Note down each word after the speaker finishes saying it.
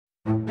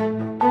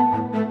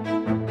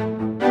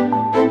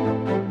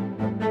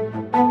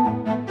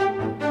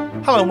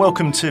Hello and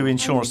welcome to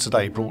Insurance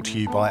Today, brought to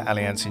you by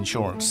Allianz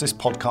Insurance. This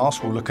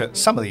podcast will look at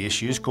some of the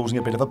issues causing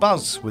a bit of a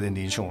buzz within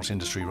the insurance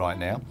industry right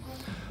now.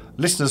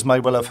 Listeners may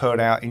well have heard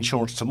our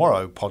Insurance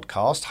Tomorrow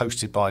podcast,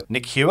 hosted by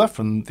Nick Hewer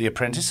from The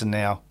Apprentice and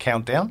now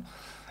Countdown.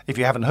 If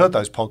you haven't heard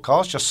those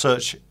podcasts, just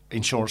search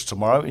Insurance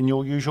Tomorrow in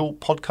your usual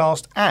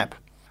podcast app.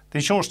 The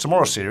Insurance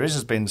Tomorrow series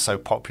has been so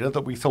popular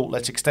that we thought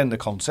let's extend the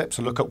concept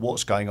to look at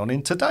what's going on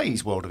in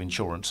today's world of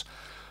insurance.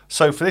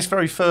 So for this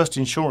very first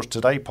Insurance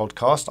Today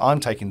podcast, I'm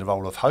taking the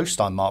role of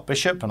host. I'm Mark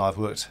Bishop and I've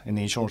worked in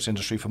the insurance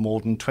industry for more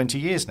than 20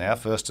 years now,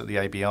 first at the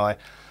ABI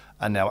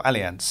and now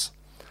Allianz.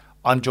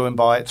 I'm joined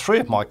by three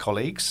of my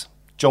colleagues.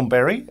 John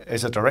Berry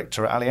is a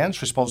director at Allianz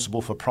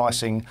responsible for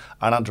pricing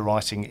and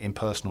underwriting in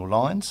personal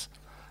lines.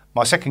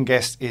 My second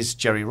guest is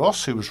Jerry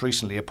Ross, who was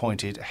recently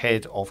appointed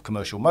head of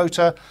commercial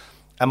motor.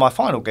 And my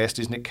final guest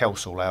is Nick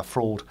Kelsall, our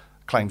fraud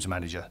claims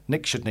manager.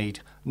 Nick should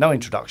need no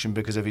introduction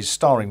because of his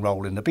starring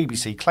role in the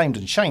BBC Claimed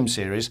and Shamed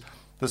series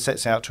that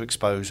sets out to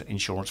expose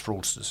insurance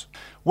fraudsters.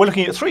 We're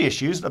looking at three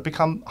issues that have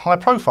become high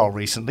profile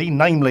recently,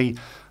 namely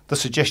the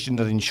suggestion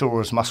that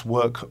insurers must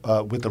work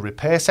with the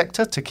repair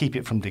sector to keep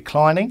it from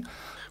declining.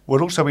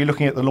 We'll also be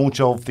looking at the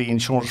launch of the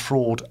Insurance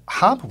Fraud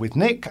Hub with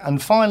Nick,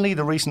 and finally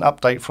the recent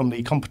update from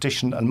the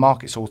Competition and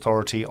Markets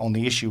Authority on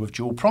the issue of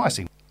dual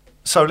pricing.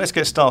 So let's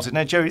get started.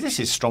 Now, Jerry, this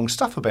is strong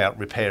stuff about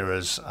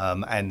repairers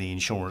and the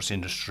insurance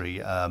industry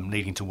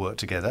needing to work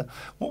together.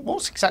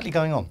 What's exactly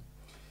going on?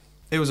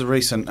 It was a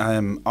recent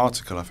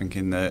article, I think,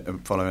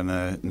 following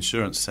an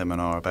insurance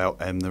seminar about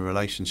the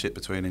relationship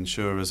between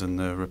insurers and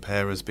the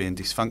repairers being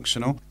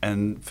dysfunctional.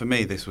 And for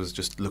me, this was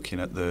just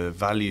looking at the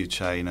value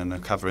chain and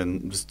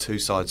covering there's two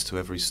sides to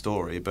every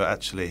story. But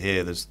actually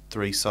here there's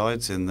three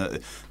sides in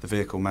that the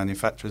vehicle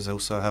manufacturers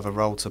also have a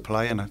role to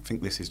play. And I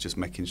think this is just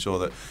making sure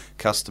that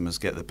customers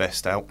get the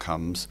best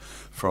outcomes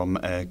from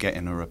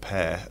getting a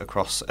repair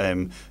across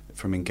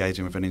from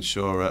engaging with an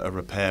insurer, a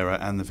repairer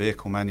and the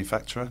vehicle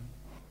manufacturer.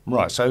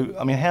 Right, so,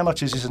 I mean, how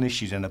much is this an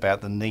issue then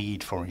about the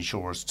need for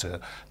insurers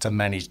to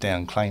manage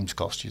down claims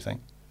costs, do you think?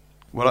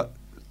 Well,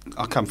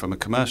 I come from a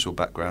commercial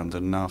background,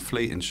 and our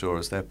fleet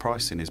insurers, their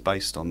pricing is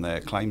based on their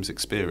claims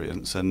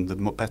experience, and the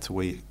better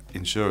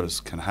insurers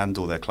can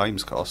handle their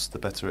claims costs, the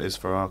better it is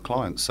for our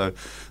clients. So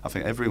I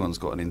think everyone's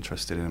got an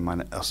interest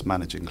in us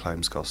managing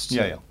claims costs.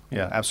 Yeah,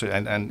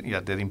 absolutely. And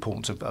the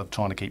importance of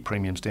trying to keep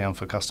premiums down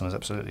for customers,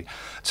 absolutely.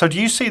 So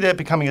do you see there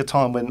becoming a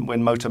time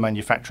when motor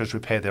manufacturers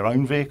repair their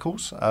own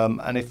vehicles?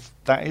 And if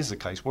that is the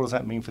case, what does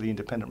that mean for the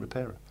independent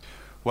repairer?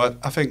 Well,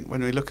 I think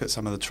when we look at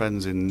some of the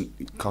trends in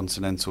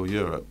continental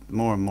Europe,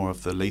 more and more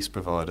of the lease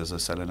providers are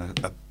selling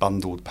a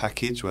bundled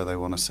package where they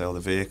want to sell the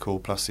vehicle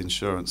plus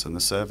insurance and the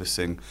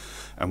servicing.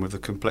 And with the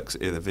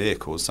complexity of the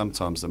vehicles,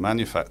 sometimes the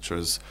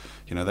manufacturers,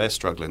 they're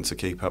struggling to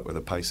keep up with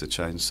the pace of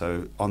change.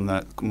 So on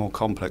that more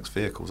complex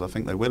vehicles, I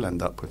think they will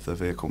end up with the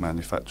vehicle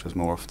manufacturers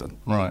more often.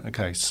 Right,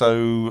 okay.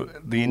 So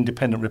the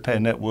independent repair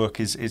network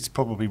it's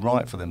probably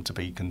right for them to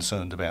be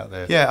concerned about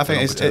their I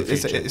think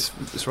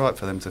it's right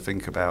for them to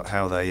think about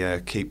how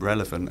they keep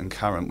relevant and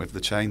current with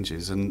the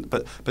changes.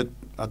 But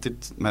I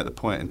did make the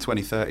point in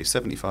 2030,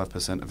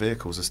 75% of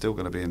vehicles are still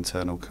going to be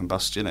internal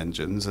combustion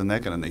engines, and they're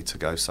going to need to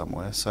go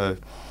somewhere. So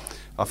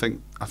I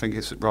think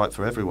it's right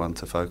for everyone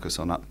to focus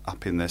on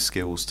upping their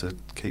skills to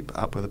keep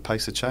up with the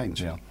pace of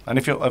change. Yeah, and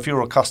if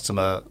you're a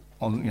customer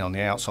on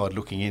the outside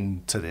looking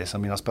into this, I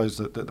mean, I suppose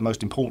that the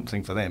most important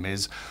thing for them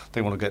is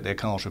they want to get their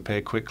cars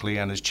repaired quickly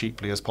and as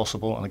cheaply as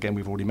possible. And again,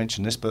 we've already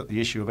mentioned this, but the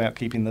issue about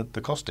keeping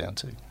the cost down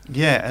too.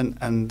 Yeah,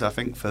 and I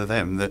think for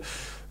them that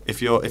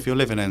if you're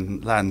living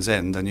in Land's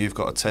End and you've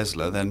got a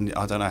Tesla, then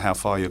I don't know how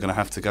far you're going to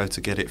have to go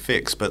to get it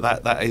fixed, but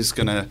that is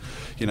going to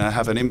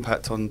have an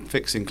impact on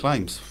fixing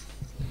claims.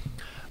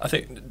 I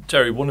think,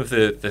 Jerry, one of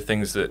the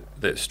things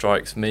that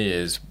strikes me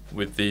is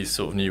with these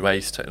sort of new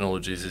ACE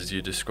technologies, as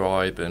you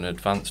describe, and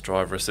advanced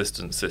driver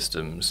assistance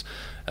systems,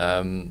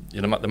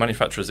 the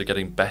manufacturers are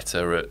getting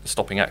better at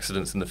stopping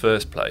accidents in the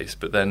first place.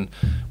 But then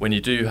when you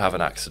do have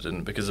an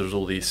accident, because there's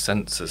all these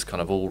sensors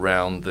kind of all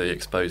around the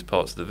exposed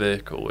parts of the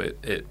vehicle,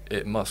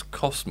 it must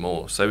cost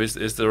more. So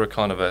is there a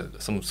kind of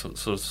some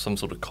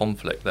sort of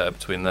conflict there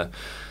between the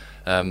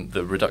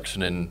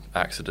reduction in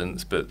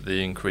accidents but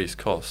the increased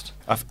cost?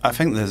 I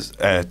think there's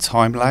a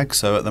time lag.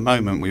 So at the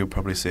moment we'll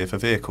probably see if a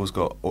vehicle's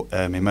got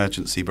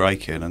emergency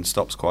braking and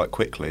stops quite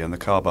quickly and the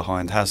car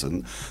behind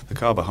hasn't, the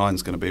car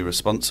behind's going to be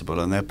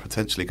responsible, and they're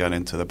potentially going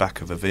into the back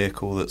of a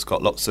vehicle that's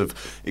got lots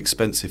of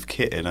expensive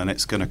kit in, and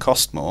it's going to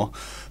cost more.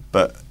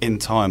 But in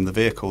time, the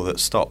vehicle that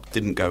stopped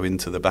didn't go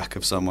into the back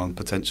of someone,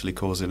 potentially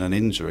causing an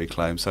injury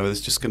claim. So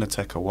it's just going to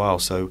take a while.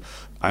 So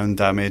own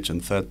damage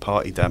and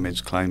third-party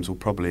damage claims will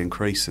probably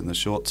increase in the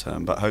short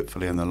term, but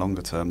hopefully in the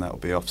longer term that will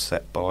be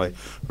offset by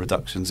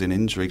reductions in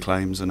injury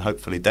claims and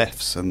hopefully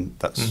deaths, and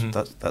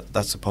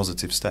that's a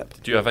positive step.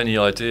 Do you have any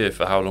idea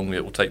for how long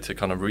it will take to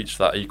kind of reach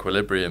that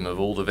equilibrium of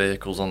all the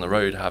vehicles on the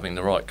road having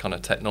the right kind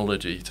of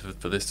technology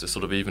for this to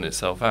sort of even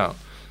itself out?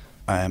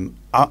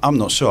 I'm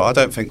not sure. I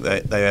don't think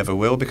they ever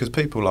will, because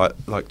people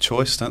like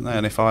choice, don't they?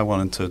 And if I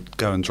wanted to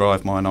go and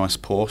drive my nice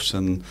Porsche,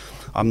 and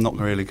I'm not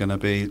really going to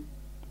be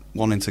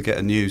wanting to get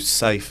a new,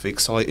 safe,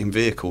 exciting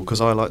vehicle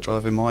because I like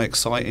driving my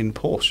exciting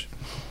Porsche.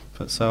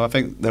 So I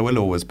think there will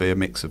always be a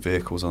mix of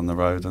vehicles on the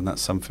road, and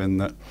that's something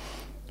that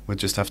we'll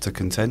just have to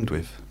contend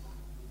with.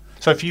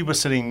 So if you were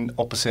sitting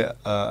opposite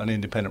an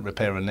independent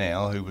repairer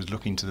now who was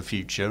looking to the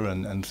future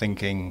and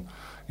thinking,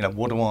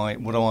 what do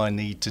I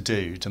need to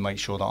do to make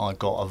sure that I've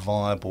got a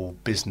viable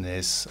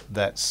business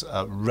that's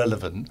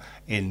relevant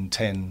in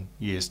 10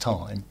 years'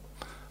 time,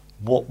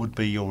 what would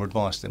be your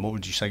advice then? What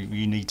would you say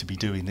you need to be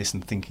doing this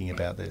and thinking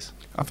about this?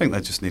 I think they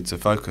just need to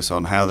focus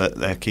on how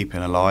they're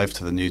keeping alive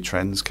to the new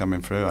trends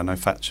coming through. I know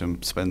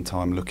Thatcham spend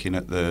time looking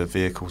at the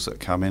vehicles that are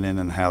coming in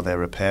and how they're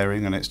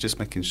repairing, and it's just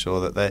making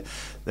sure that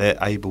they're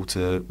able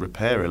to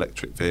repair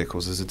electric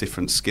vehicles. There's a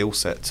different skill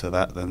set to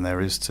that than there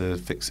is to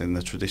fixing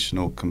the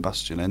traditional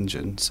combustion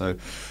engine. So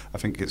I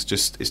think it's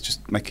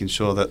just making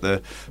sure that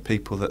the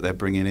people that they're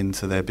bringing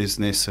into their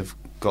business have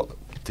got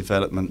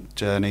development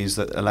journeys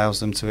that allows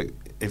them to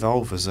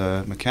evolve as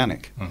a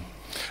mechanic.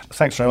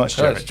 Thanks very much,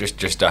 Jerry.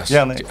 Just ask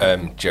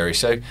Jerry.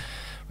 So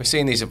we're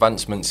seeing these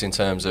advancements in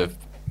terms of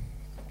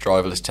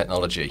driverless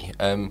technology.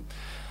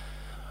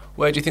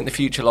 Where do you think the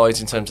future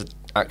lies in terms of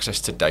access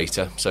to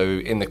data? So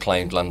in the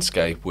claimed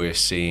landscape, we're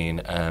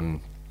seeing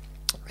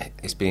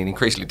it's being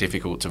increasingly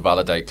difficult to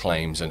validate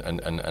claims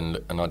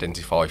and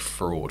identify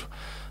fraud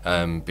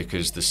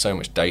because there's so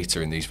much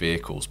data in these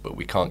vehicles, but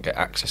we can't get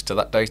access to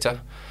that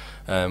data.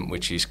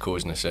 Which is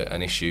causing us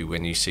an issue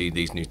when you see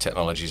these new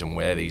technologies and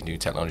where these new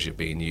technologies are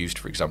being used.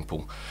 For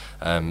example,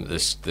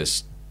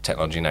 there's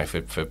technology now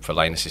for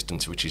lane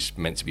assistance, which is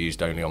meant to be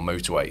used only on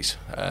motorways.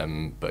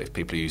 But if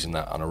people are using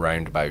that on a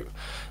roundabout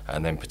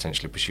and then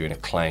potentially pursuing a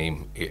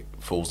claim, it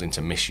falls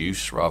into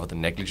misuse rather than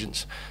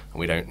negligence, and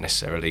we don't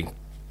necessarily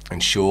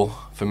insure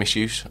for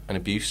misuse and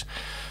abuse.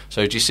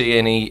 So do you see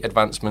any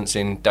advancements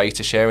in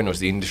data sharing, or is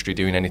the industry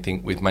doing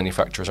anything with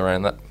manufacturers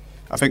around that?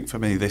 I think for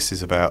me this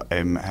is about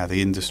how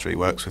the industry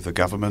works with the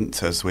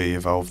government as we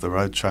evolve the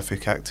Road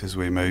Traffic Act, as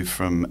we move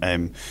from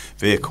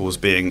vehicles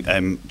being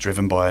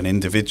driven by an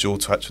individual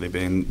to actually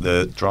being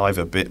the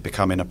driver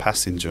becoming a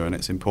passenger. And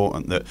it's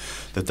important that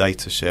the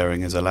data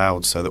sharing is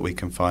allowed so that we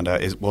can find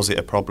out, was it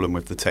a problem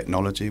with the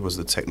technology? Was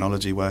the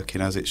technology working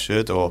as it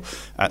should? Or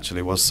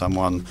actually was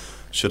someone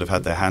should have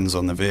had their hands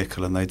on the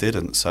vehicle and they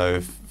didn't?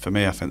 So for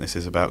me, I think this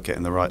is about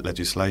getting the right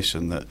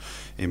legislation that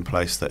in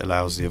place that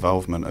allows the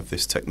involvement of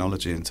this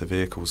technology into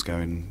vehicles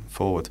going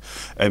forward.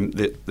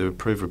 The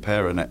Approved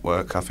Repairer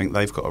Network, I think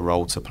they've got a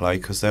role to play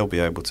because they'll be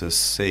able to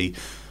see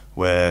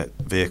where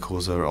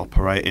vehicles are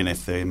operating,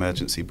 if the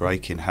emergency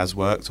braking has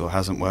worked or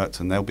hasn't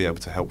worked, and they'll be able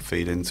to help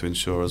feed into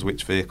insurers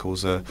which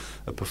vehicles are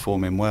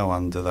performing well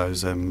under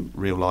those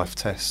real-life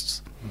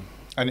tests.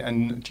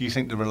 And do you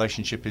think the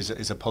relationship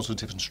is a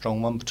positive and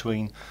strong one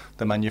between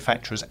the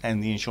manufacturers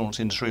and the insurance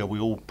industry? Are we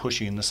all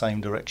pushing in the same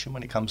direction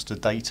when it comes to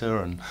data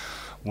and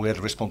where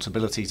the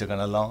responsibilities are going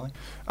to lie?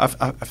 I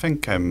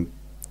think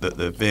that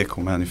the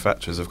vehicle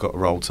manufacturers have got a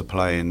role to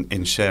play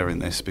in sharing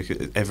this,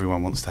 because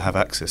everyone wants to have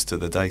access to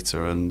the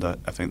data, and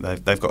I think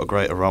they've got a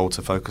greater role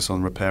to focus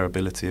on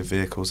repairability of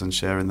vehicles and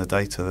sharing the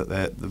data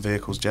that the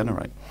vehicles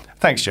generate.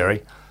 Thanks,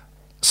 Jerry.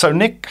 So,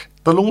 Nick,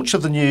 the launch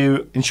of the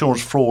new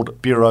Insurance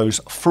Fraud Bureau's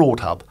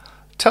Fraud Hub.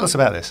 Tell us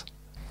about this.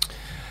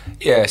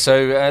 Yeah,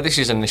 so this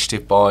is an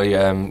initiative by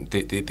the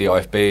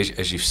IFB,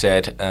 as you've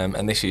said,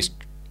 and this is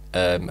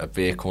a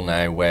vehicle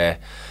now where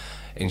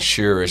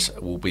insurers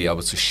will be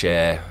able to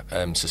share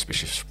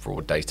suspicious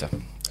fraud data.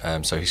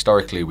 So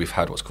historically, we've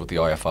had what's called the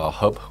IFR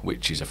Hub,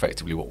 which is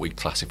effectively what we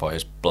classify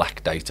as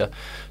black data.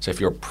 So if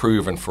you're a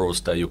proven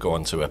fraudster, you'll go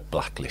onto a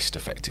blacklist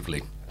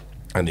effectively,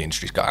 and the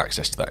industry's got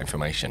access to that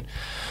information.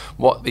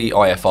 What the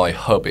IFI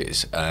Hub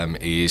is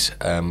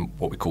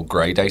what we call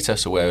grey data,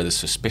 so where there's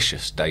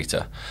suspicious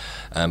data,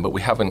 but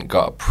we haven't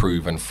got a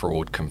proven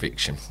fraud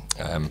conviction.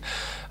 And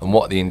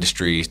what the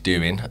industry is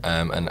doing,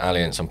 and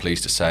Allianz, I'm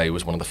pleased to say,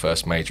 was one of the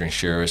first major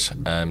insurers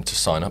to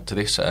sign up to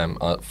this,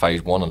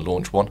 phase one and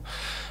launch one,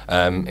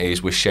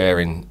 is we're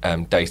sharing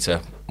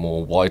data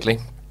more widely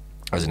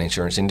as an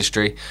insurance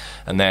industry,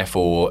 and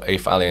therefore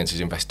if Allianz is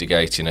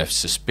investigating a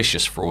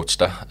suspicious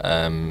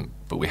fraudster,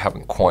 but we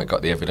haven't quite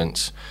got the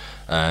evidence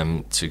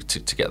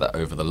to get that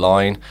over the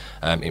line,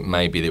 it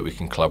may be that we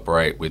can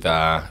collaborate with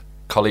our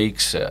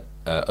colleagues at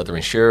other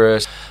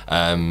insurers,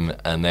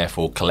 and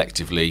therefore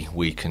collectively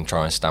we can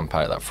try and stamp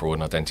out that fraud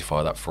and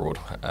identify that fraud.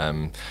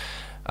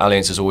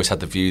 Allianz has always had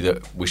the view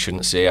that we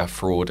shouldn't see our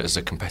fraud as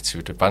a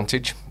competitive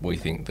advantage. We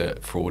think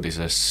that fraud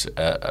is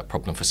a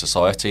problem for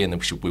society, and that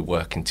we should be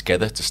working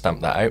together to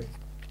stamp that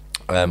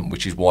out,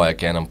 which is why,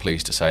 again, I'm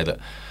pleased to say that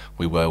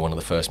we were one of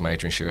the first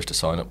major insurers to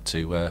sign up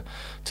to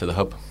the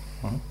hub.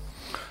 Mm-hmm.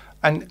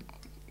 And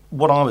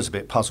what I was a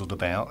bit puzzled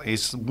about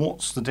is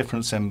what's the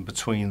difference then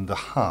between the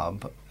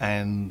hub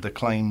and the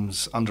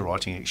claims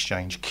underwriting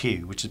exchange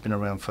Q, which has been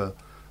around for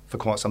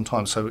quite some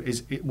time. So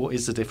what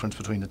is the difference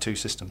between the two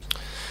systems?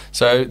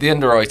 So the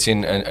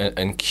underwriting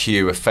and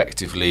Q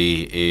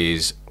effectively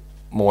is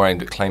more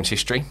aimed at claims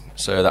history,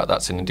 so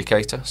that's an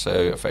indicator. So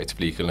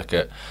effectively you can look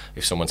at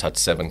if someone's had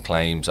 7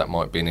 claims, that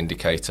might be an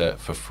indicator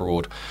for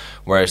fraud.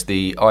 Whereas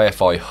the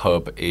IFI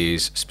hub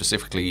is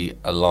specifically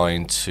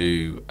aligned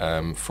to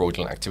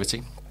fraudulent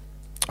activity.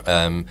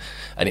 And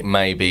it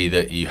may be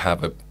that you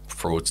have a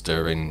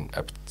fraudster in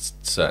a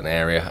certain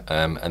area,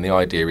 and the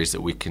idea is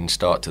that we can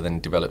start to then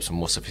develop some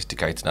more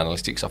sophisticated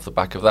analytics off the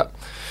back of that.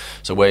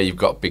 So where you've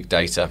got big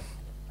data,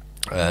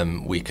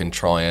 we can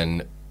try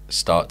and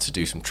start to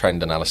do some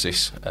trend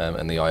analysis,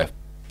 and the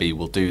IFB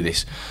will do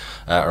this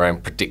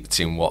around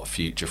predicting what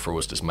future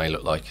fraudsters may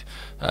look like.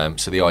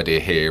 So the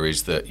idea here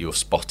is that you're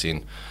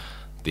spotting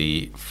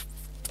the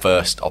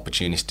first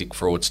opportunistic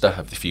fraudster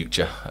of the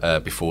future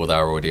before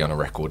they're already on a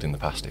record in the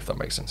past, if that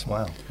makes sense.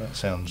 Wow, that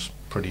sounds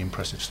pretty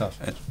impressive stuff.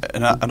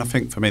 And I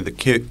think for me the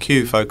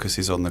Q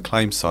focuses on the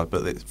claims side,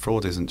 but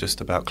fraud isn't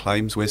just about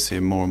claims. We're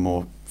seeing more and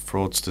more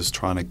fraudsters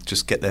trying to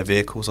just get their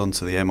vehicles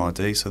onto the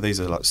MID. So these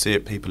are like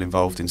people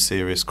involved in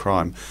serious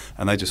crime,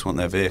 and they just want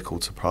their vehicle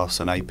to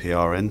pass an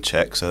APRN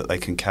check so that they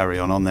can carry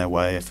on their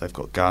way. If they've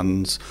got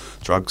guns,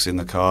 drugs in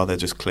the car, they're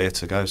just clear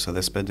to go. So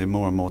they're spending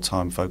more and more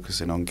time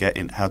focusing on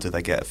how do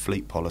they get a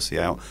fleet policy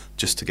out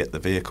just to get the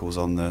vehicles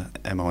on the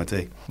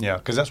MID. Yeah,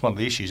 because that's one of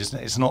the issues, isn't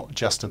it? It's not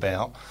just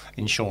about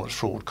insurance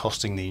fraud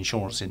costing the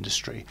insurance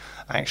industry.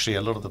 Actually,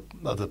 a lot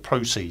of the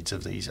proceeds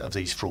of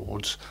these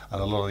frauds and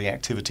a lot of the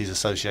activities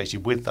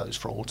associated with those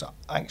frauds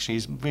actually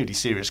is really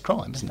serious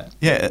crime, isn't it?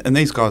 Yeah, and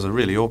these guys are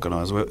really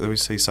organised. We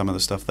see some of the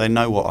stuff. They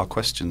know what our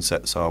question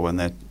sets are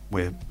when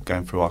we're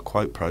going through our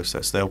quote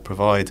process. They'll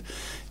provide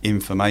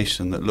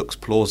information that looks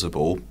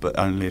plausible, but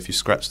only if you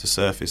scratch the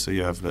surface. So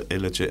you have an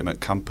illegitimate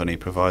company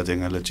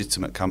providing a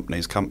legitimate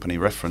company's company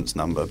reference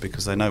number,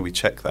 because they know we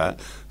check that,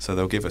 so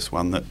they'll give us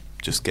one that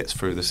just gets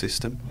through the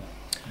system.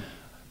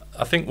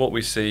 I think what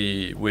we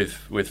see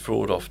with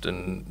fraud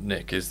often,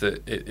 Nick, is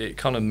that it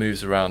kind of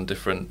moves around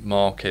different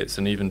markets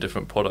and even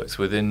different products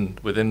within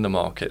the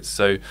markets.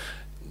 So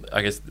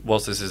I guess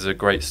whilst this is a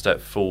great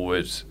step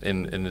forward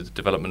in the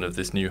development of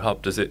this new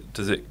hub, does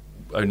it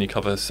only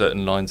cover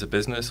certain lines of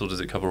business, or does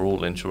it cover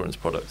all insurance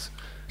products?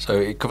 So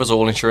it covers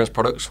all insurance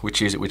products,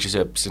 which is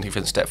a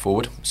significant step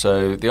forward.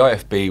 So the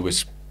IFB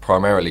was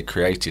primarily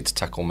created to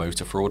tackle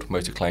motor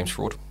claims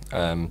fraud.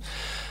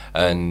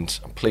 And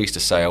I'm pleased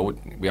to say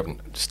we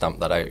haven't stamped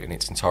that out in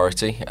its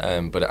entirety,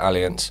 but at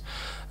Allianz,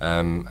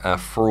 our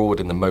fraud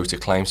in the motor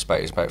claim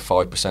space is about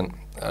 5%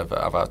 of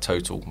our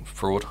total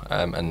fraud,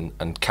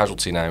 and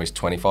casualty now is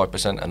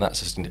 25%, and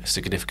that's a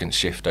significant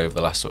shift over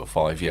the last sort of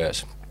 5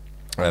 years.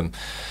 I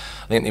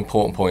think the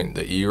important point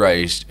that you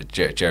raised,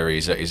 Jerry,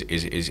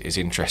 is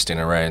interesting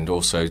around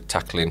also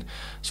tackling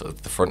sort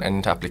of the front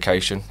end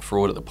application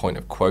fraud at the point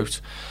of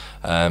quote.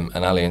 And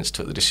Allianz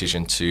took the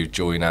decision to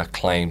join our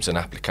claims and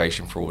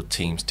application fraud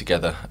teams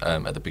together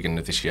at the beginning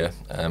of this year,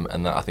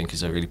 and that I think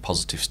is a really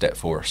positive step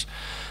for us.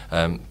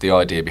 The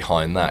idea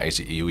behind that is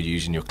that you're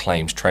using your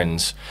claims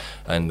trends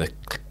and the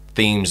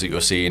themes that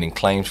you're seeing in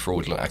claims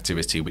fraudulent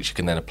activity, which you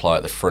can then apply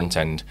at the front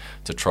end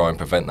to try and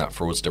prevent that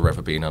fraudster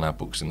ever being on our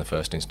books in the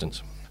first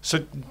instance. So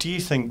do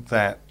you think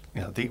that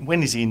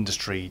when is the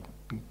industry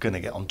going to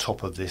get on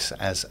top of this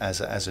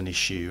as an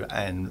issue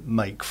and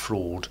make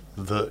fraud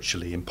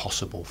virtually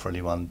impossible for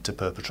anyone to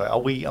perpetrate? Are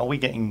we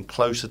getting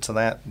closer to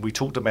that? We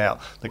talked about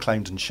the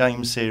Claims and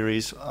Shame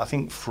series. I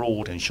think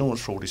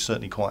insurance fraud is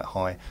certainly quite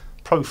high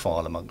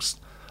profile amongst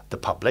the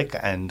public,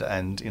 and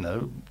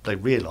they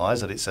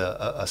realise that it's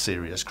a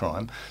serious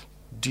crime.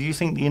 Do you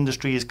think the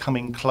industry is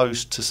coming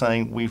close to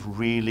saying we've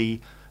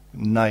really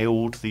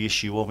nailed the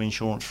issue of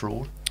insurance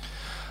fraud?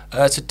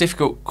 It's a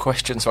difficult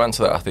question to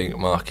answer that, I think,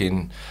 Mark.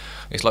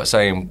 It's like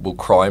saying, will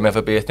crime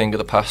ever be a thing of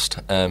the past?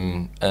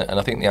 And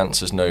I think the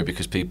answer is no,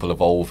 because people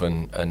evolve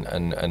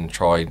and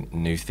try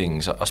new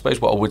things. I suppose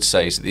what I would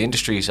say is that the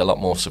industry is a lot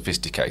more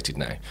sophisticated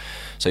now.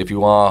 So if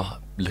you are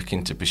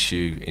looking to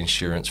pursue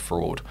insurance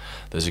fraud,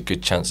 there's a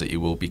good chance that you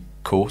will be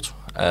caught,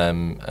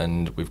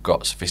 and we've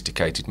got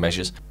sophisticated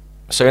measures.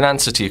 So in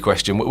answer to your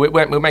question,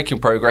 we're making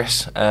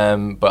progress,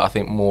 but I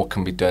think more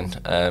can be done,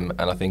 and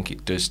I think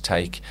it does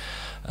take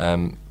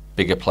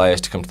bigger players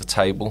to come to the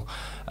table.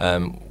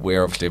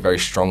 We're obviously a very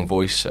strong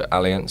voice at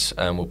Allianz,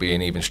 and we'll be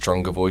an even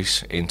stronger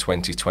voice in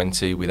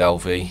 2020 with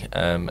LV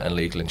and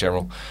Legal &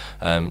 General.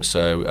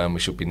 So we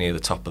should be near the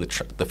top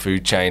of the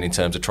food chain in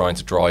terms of trying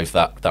to drive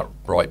that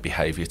right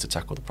behaviour to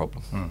tackle the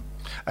problem.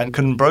 And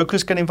can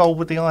brokers get involved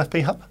with the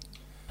IFB Hub?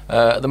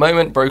 At the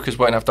moment, brokers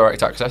won't have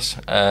direct access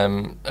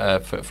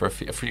for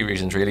a few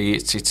reasons, really.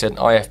 It's an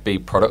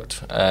IFB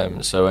product,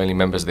 so only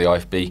members of the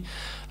IFB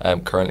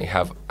currently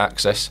have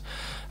access.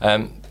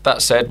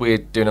 That said, we're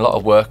doing a lot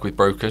of work with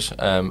brokers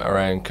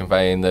around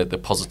conveying the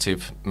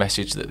positive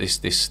message that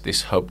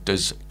this hub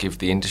does give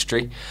the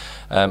industry.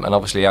 And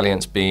obviously,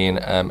 Allianz being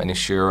an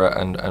insurer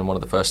and one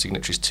of the first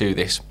signatories to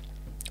this,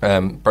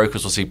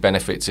 brokers will see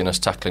benefits in us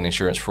tackling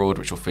insurance fraud,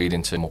 which will feed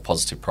into more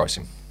positive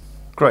pricing.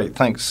 Great,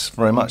 thanks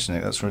very much,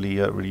 Nick. That's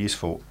really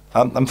useful.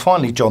 And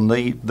finally, John,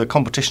 the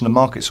Competition and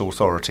Markets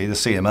Authority, the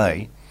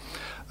CMA,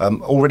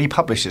 already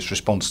published its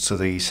response to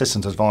the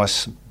Citizens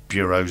Advice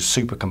Bureau's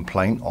super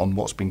complaint on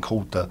what's been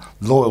called the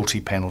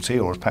loyalty penalty,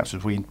 or perhaps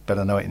as we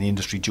better know it in the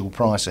industry, dual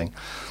pricing.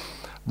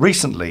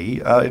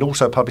 Recently, it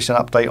also published an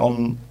update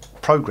on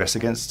progress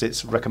against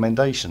its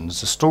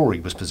recommendations. The story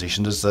was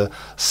positioned as the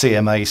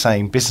CMA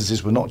saying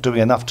businesses were not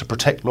doing enough to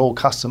protect loyal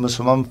customers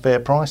from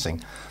unfair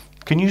pricing.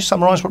 Can you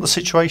summarise what the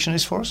situation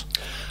is for us?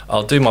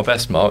 I'll do my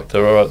best, Mark.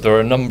 There are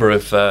a number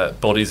of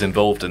bodies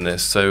involved in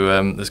this, so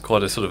there's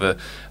quite a sort of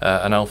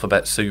an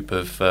alphabet soup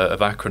of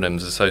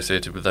acronyms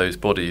associated with those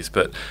bodies.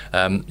 But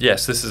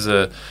yes, this is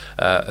a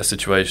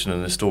situation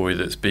and a story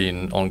that's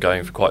been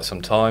ongoing for quite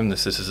some time. The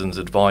Citizens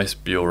Advice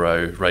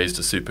Bureau raised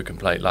a super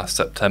complaint last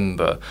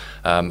September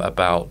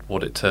about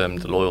what it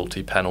termed the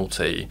loyalty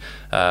penalty,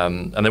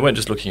 and they weren't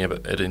just looking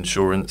at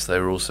insurance; they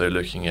were also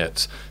looking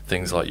at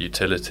things like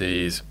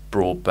utilities,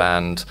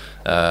 broadband,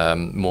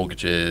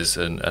 mortgages,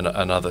 and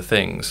other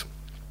things.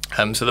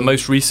 So the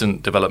most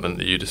recent development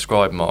that you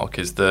described, Mark,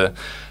 is the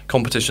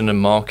Competition and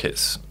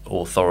Markets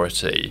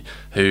Authority,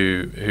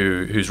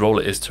 whose role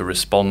it is to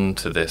respond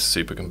to this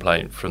super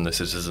complaint from the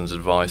Citizens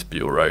Advice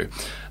Bureau.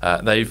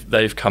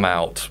 They've come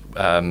out,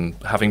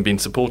 having been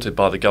supported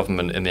by the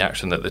government in the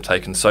action that they've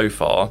taken so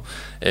far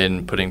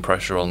in putting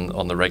pressure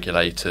on the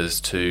regulators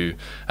to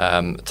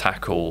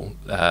tackle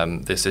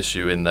this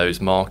issue in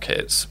those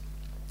markets.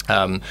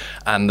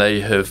 And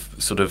they have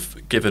sort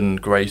of given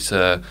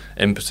greater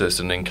impetus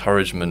and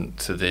encouragement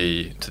to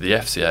the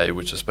FCA,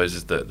 which I suppose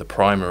is the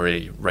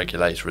primary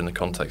regulator in the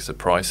context of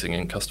pricing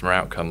and customer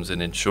outcomes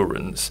in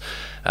insurance,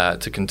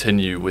 to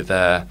continue with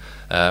their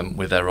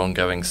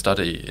ongoing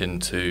study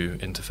into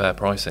fair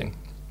pricing.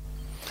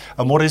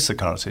 And what is the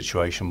current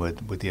situation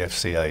with the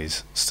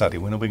FCA's study?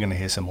 When are we going to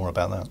hear some more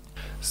about that?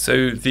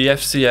 So the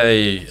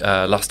FCA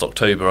last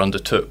October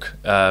undertook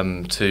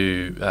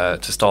to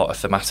start a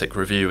thematic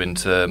review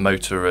into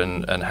motor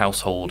and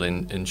household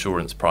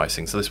insurance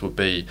pricing. So this would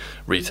be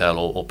retail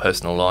or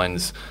personal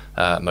lines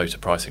motor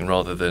pricing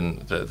rather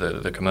than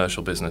the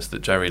commercial business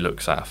that Jerry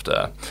looks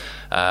after.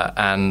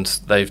 And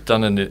they've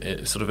done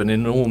an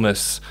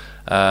enormous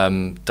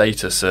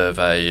data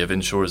survey of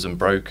insurers and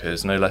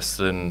brokers. No less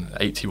than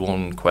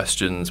 81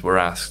 questions were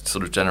asked,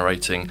 sort of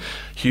generating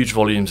huge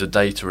volumes of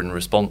data in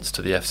response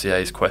to the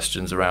FCA's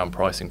questions around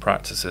pricing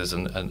practices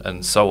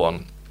and so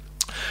on.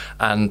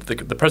 And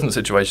the present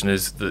situation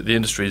is that the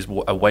industry is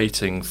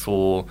awaiting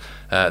for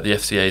the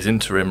FCA's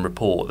interim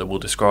report that will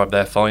describe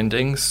their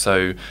findings.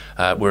 So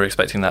we're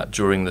expecting that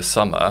during the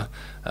summer,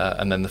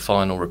 and then the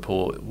final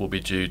report will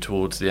be due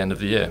towards the end of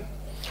the year.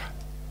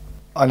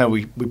 I know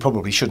we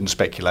probably shouldn't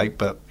speculate,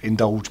 but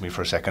indulge me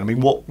for a second. I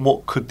mean,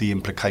 what could the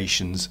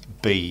implications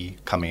be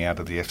coming out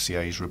of the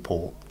FCA's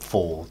report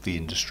for the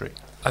industry?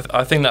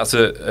 I think that's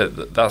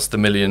the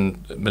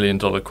million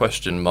dollar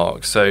question,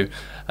 Mark. So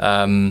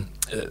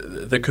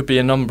there could be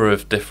a number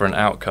of different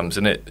outcomes,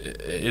 and it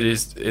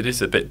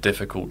is a bit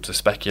difficult to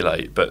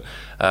speculate. But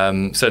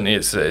certainly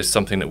it's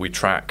something that we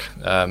track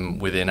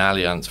within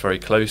Allianz very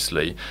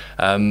closely.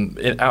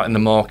 Out in the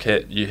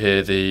market, you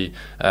hear the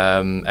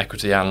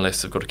equity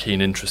analysts have got a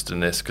keen interest in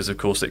this because, of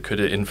course, it could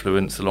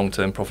influence the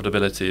long-term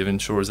profitability of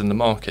insurers in the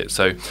market.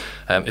 So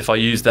if I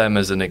use them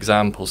as an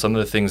example, some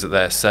of the things that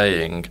they're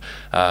saying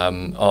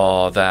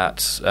are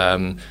that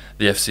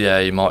the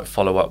FCA might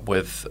follow up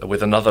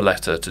with another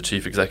letter to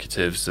chief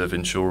executives of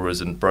insurers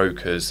and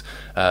brokers,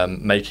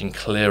 making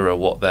clearer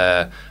what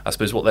their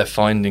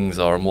findings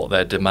are and what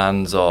their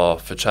demands are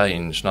for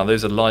change. Now,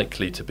 those are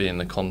likely to be in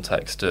the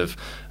context of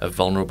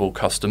vulnerable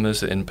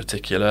customers, in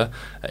particular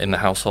in the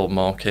household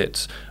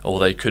market, or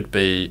they could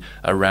be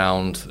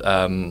around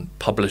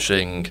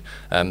publishing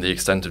the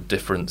extent of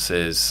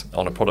differences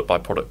on a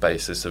product-by-product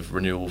basis of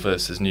renewal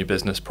versus new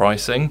business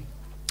pricing.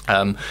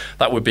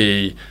 That would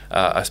be,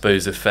 I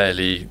suppose, a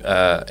fairly,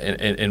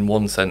 in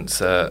one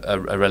sense, a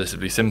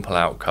relatively simple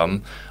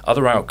outcome.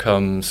 Other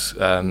outcomes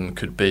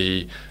could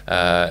be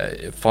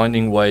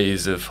finding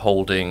ways of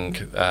holding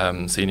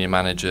senior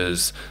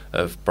managers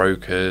of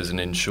brokers and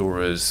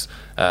insurers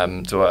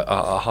to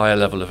a higher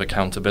level of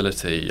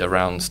accountability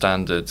around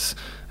standards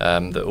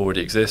that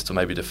already exist or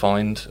maybe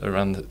defined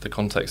around the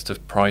context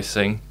of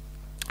pricing.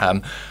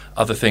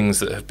 Other things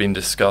that have been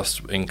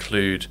discussed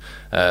include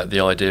the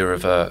idea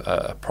of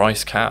a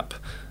price cap,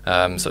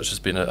 such as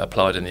been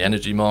applied in the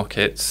energy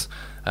markets.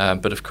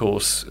 But of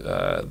course,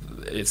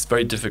 it's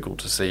very difficult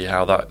to see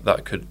how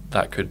that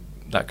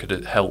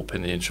could help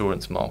in the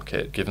insurance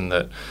market, given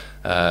that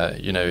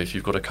if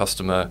you've got a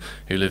customer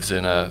who lives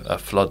in a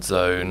flood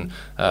zone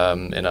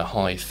in a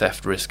high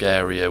theft risk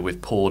area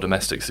with poor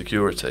domestic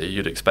security,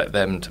 you'd expect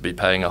them to be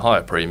paying a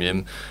higher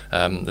premium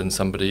than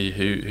somebody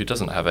who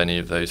doesn't have any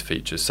of those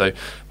features. So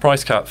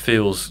price cap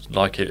feels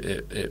like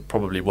it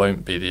probably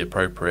won't be the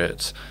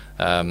appropriate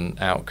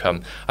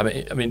outcome. I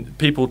mean,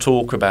 people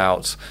talk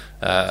about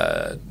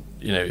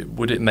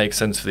would it make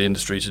sense for the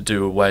industry to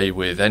do away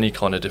with any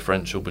kind of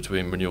differential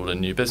between renewal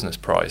and new business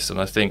price? And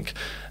I think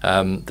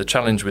the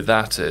challenge with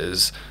that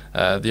is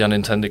the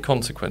unintended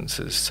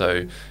consequences.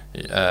 So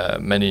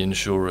many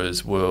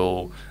insurers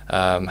will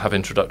have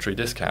introductory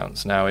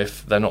discounts. Now,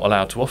 if they're not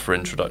allowed to offer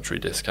introductory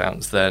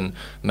discounts, then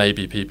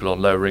maybe people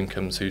on lower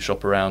incomes who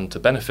shop around to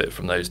benefit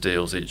from those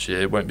deals each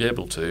year won't be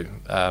able to,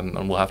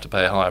 and will have to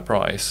pay a higher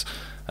price.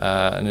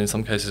 And in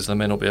some cases, they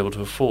may not be able to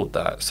afford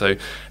that. So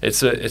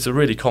it's a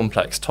really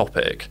complex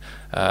topic,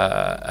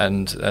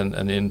 and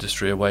the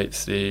industry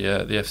awaits the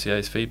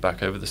FCA's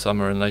feedback over the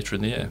summer and later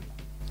in the year.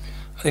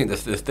 I think the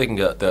thing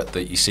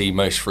that you see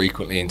most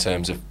frequently in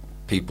terms of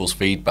people's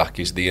feedback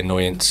is the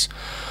annoyance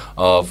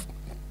of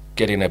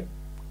getting a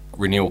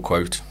renewal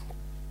quote,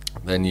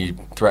 then you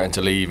threaten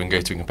to leave and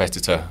go to a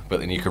competitor, but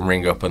then you can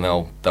ring up and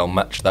they'll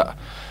match that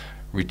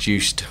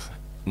reduced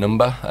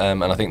number,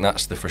 and I think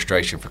that's the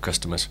frustration for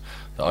customers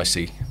that I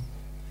see.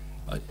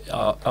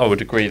 I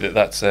would agree that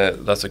that's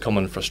a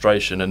common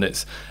frustration, and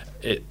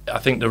I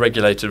think the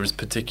regulator is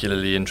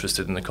particularly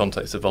interested in the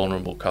context of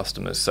vulnerable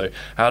customers. So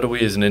how do we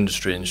as an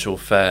industry ensure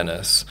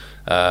fairness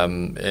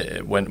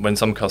when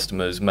some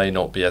customers may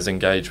not be as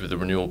engaged with the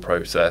renewal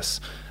process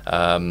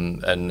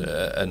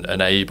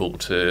and able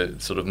to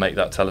sort of make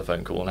that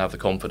telephone call and have the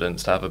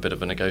confidence to have a bit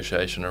of a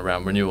negotiation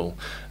around renewal?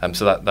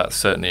 So that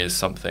certainly is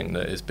something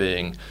that is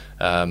being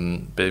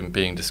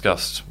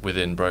discussed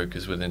within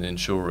brokers, within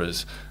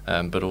insurers,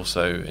 but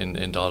also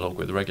in dialogue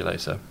with the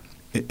regulator.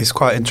 It's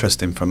quite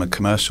interesting from a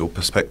commercial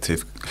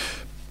perspective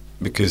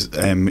because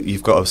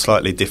you've got a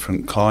slightly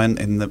different client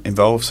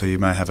involved. So you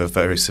may have a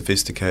very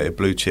sophisticated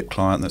blue chip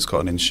client that's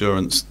got an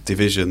insurance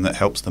division that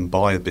helps them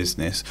buy a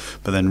business,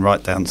 but then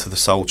right down to the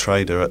sole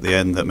trader at the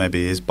end that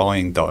maybe is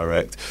buying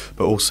direct.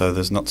 But also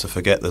there's not to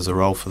forget there's a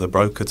role for the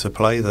broker to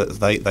play, that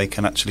they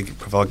can actually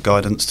provide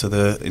guidance to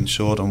the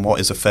insured on what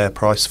is a fair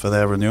price for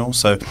their renewal.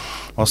 So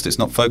whilst it's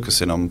not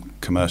focusing on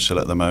commercial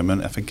at the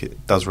moment, I think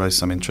it does raise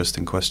some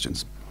interesting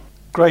questions.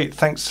 Great,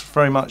 thanks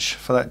very much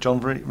for that,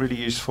 John. Really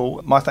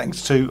useful. My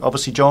thanks to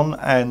obviously John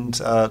and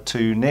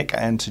to Nick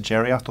and to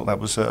Jerry. I thought that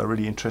was a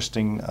really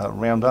interesting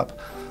roundup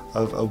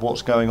of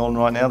what's going on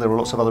right now. There are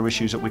lots of other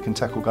issues that we can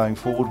tackle going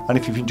forward. And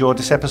if you've enjoyed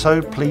this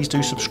episode, please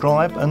do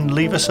subscribe and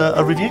leave us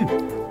a review.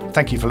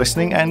 Thank you for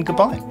listening, and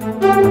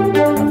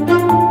goodbye.